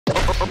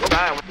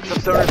Alright, what's up,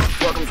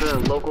 stoners? Welcome to the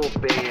local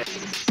band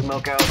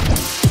Smokeout.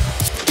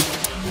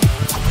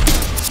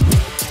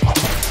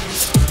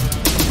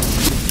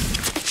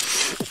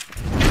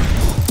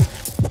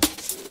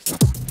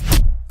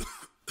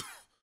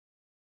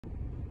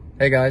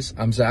 Hey guys,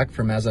 I'm Zach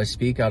from As I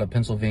Speak out of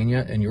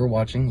Pennsylvania, and you're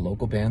watching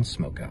local band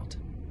Smokeout.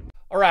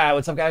 All right,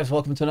 what's up, guys?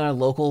 Welcome to another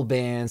local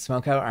band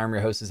Smokeout. I'm your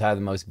host, is High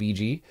the Most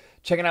BG.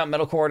 Checking out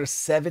metalcore artist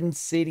 7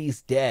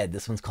 Cities Dead.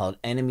 This one's called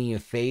Enemy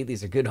of Fate.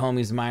 These are good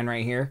homies of mine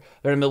right here.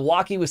 They're in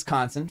Milwaukee,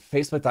 Wisconsin.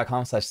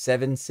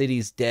 Facebook.com/7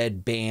 Cities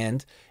Dead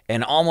Band.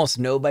 And almost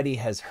nobody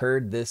has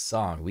heard this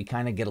song. We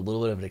kind of get a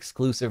little bit of an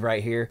exclusive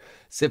right here.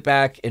 Sit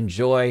back,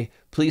 enjoy.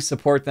 Please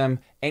support them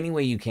any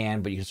way you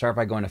can, but you can start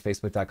by going to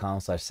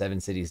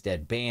Facebook.com/7 Cities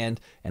Dead Band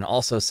and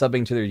also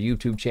subbing to their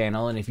YouTube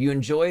channel. And if you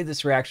enjoyed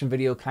this reaction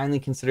video, kindly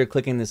consider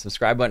clicking the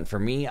subscribe button for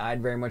me.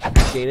 I'd very much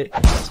appreciate it.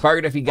 Spark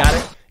it if you got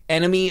it.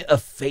 Enemy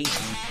of Fate.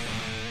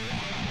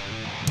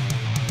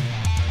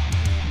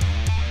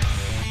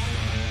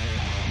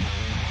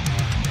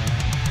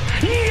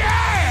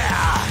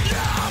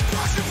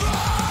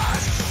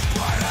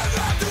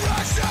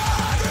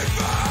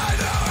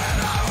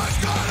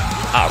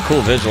 Oh,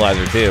 cool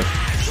visualizer too.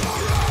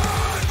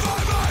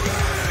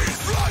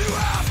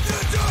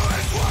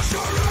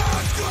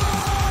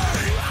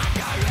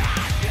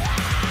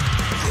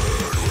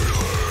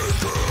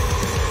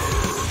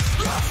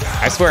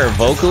 I swear,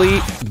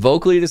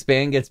 vocally this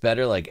band gets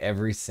better like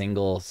every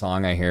single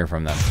song I hear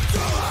from them.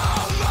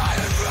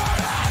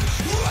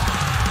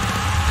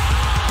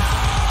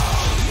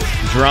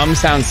 Drums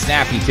sound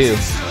snappy too.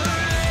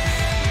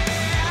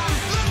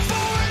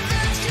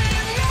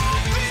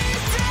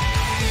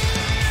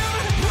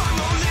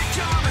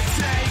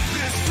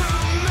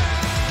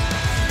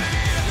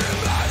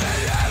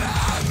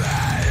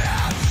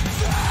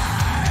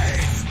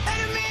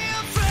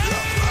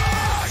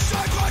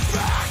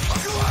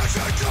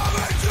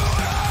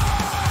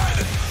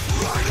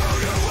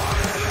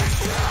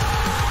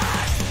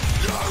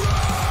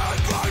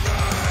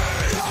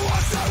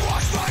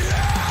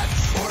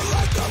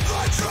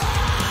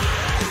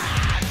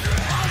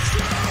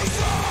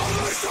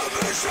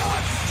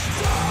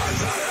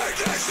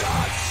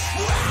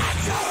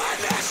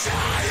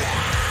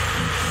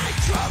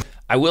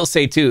 I will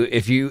say too,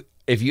 if you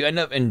end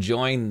up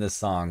enjoying this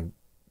song,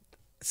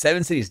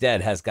 7 Cities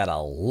Dead has got a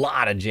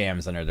lot of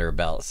jams under their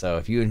belt. So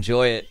if you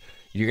enjoy it,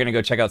 you're gonna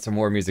go check out some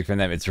more music from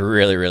them. It's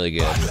really, really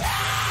good.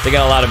 They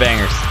got a lot of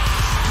bangers.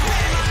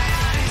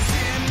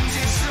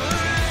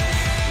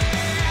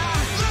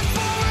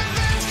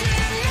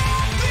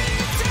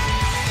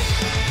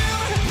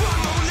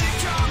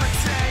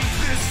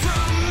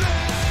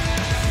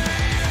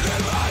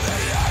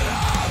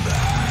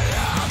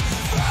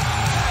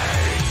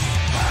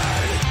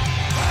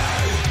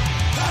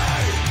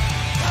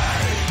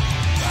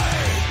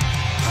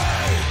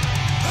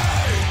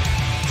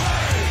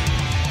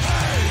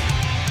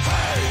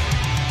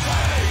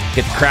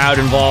 Get the crowd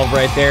involved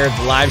right there at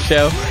the live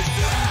show.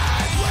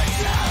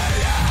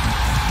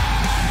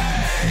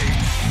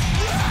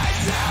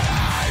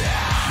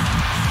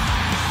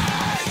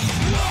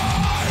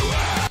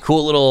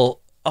 Cool little...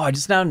 Oh, I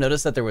just now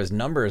noticed that there was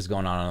numbers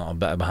going on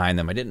behind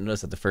them. I didn't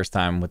notice it the first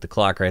time with the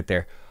clock right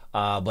there.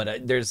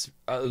 But there's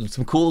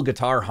some cool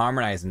guitar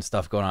harmonizing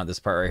stuff going on at this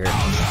part right here.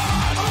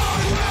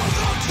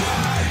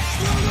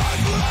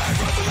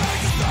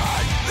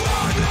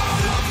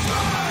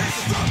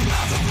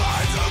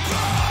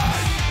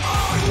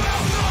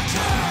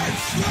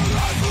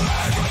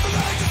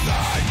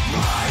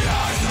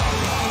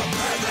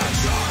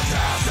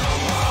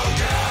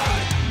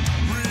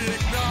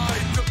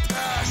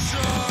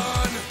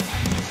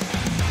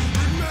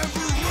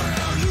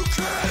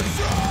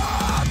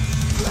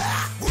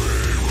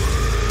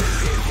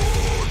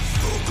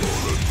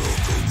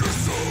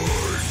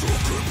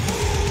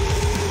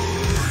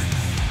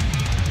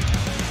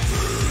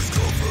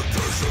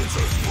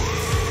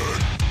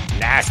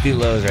 Nasty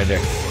lows right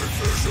there.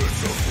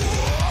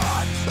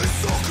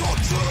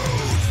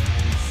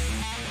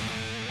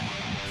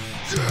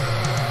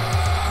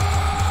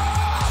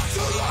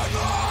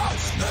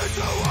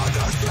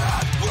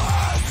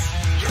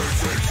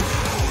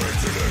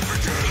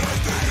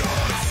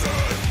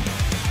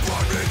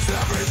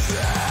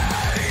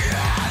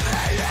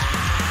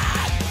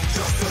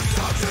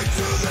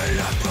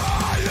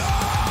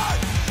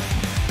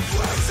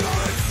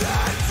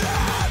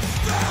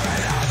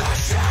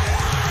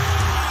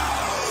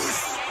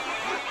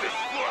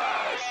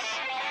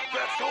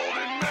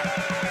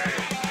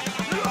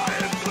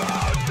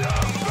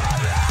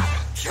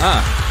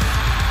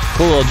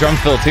 Cool little drum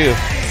fill too.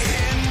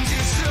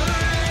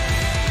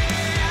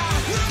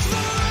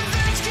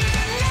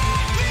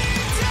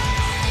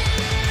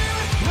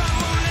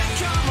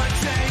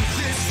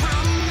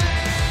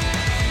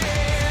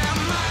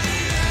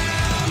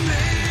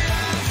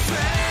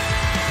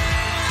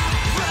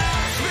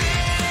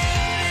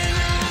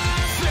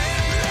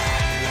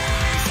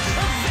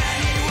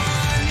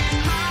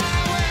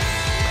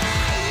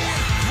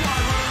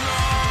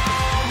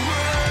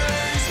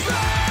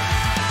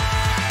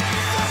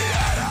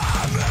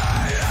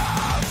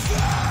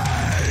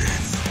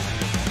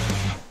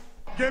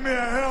 Give me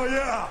a hell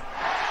yeah.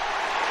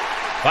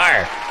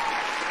 Fire.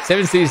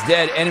 Seven Cities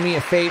Dead, Enemy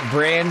of Fate,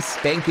 brand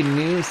spanking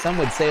new. Some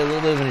would say a little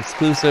bit of an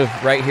exclusive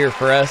right here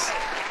for us.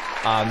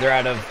 They're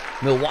out of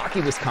Milwaukee,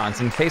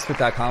 Wisconsin.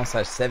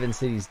 Facebook.com/Seven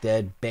Cities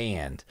Dead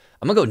Band.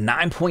 I'm going to go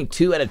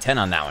 9.2 out of 10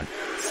 on that one.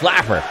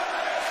 Slapper.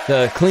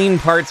 The clean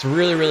part's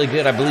really, really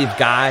good. I believe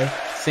Guy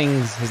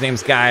sings, his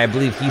name's Guy. I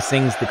believe he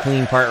sings the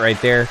clean part right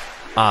there.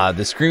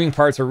 The screaming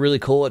parts are really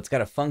cool. It's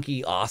got a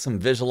funky, awesome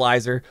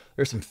visualizer.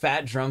 There's some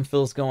fat drum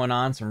fills going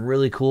on, some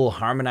really cool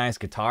harmonized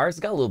guitars. It's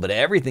got a little bit of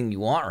everything you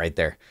want right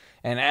there.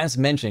 And as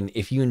mentioned,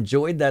 if you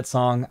enjoyed that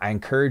song, I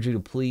encourage you to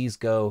please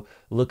go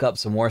look up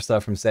some more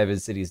stuff from Seven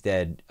Cities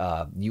Dead.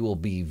 You will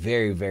be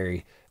very,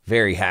 very,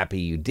 very happy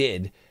you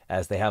did,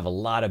 as they have a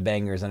lot of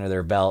bangers under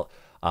their belt.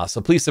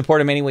 So please support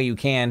them any way you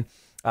can.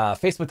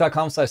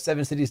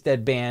 Facebook.com/Seven Cities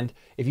Dead Band.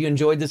 If you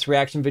enjoyed this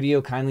reaction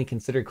video, kindly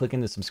consider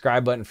clicking the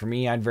subscribe button for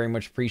me. I'd very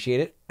much appreciate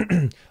it.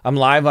 I'm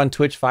live on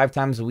Twitch 5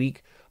 times a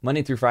week,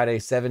 Monday through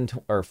Friday,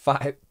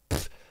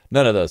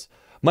 none of those.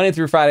 Monday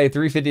through Friday,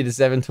 3:50 to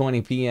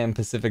 7:20 p.m.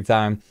 Pacific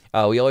time.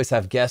 We always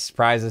have guests,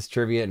 prizes,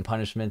 trivia, and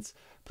punishments.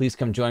 Please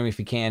come join me if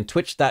you can.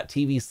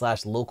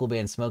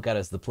 Twitch.tv/localbandsmokeout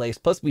is the place.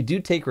 Plus, we do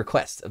take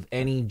requests of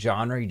any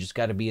genre. You just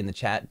got to be in the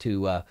chat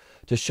to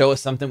show us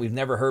something we've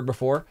never heard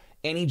before.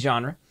 Any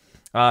genre.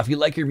 If you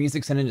like your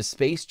music sent into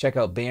space, check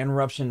out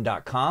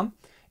bandruption.com.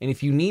 And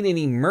if you need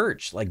any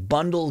merch, like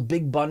bundles,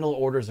 big bundle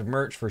orders of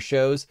merch for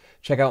shows,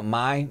 check out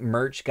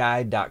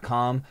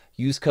mymerchguide.com.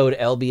 Use code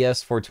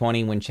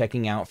LBS420 when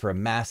checking out for a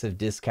massive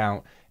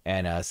discount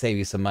and save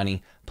you some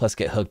money. Plus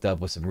get hooked up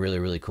with some really,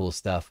 really cool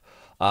stuff.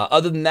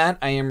 Other than that,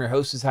 I am your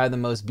host who's higher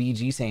than most,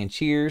 BG, saying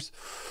cheers,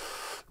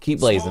 keep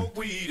blazing,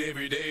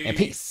 and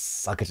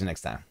peace. I'll catch you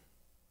next time.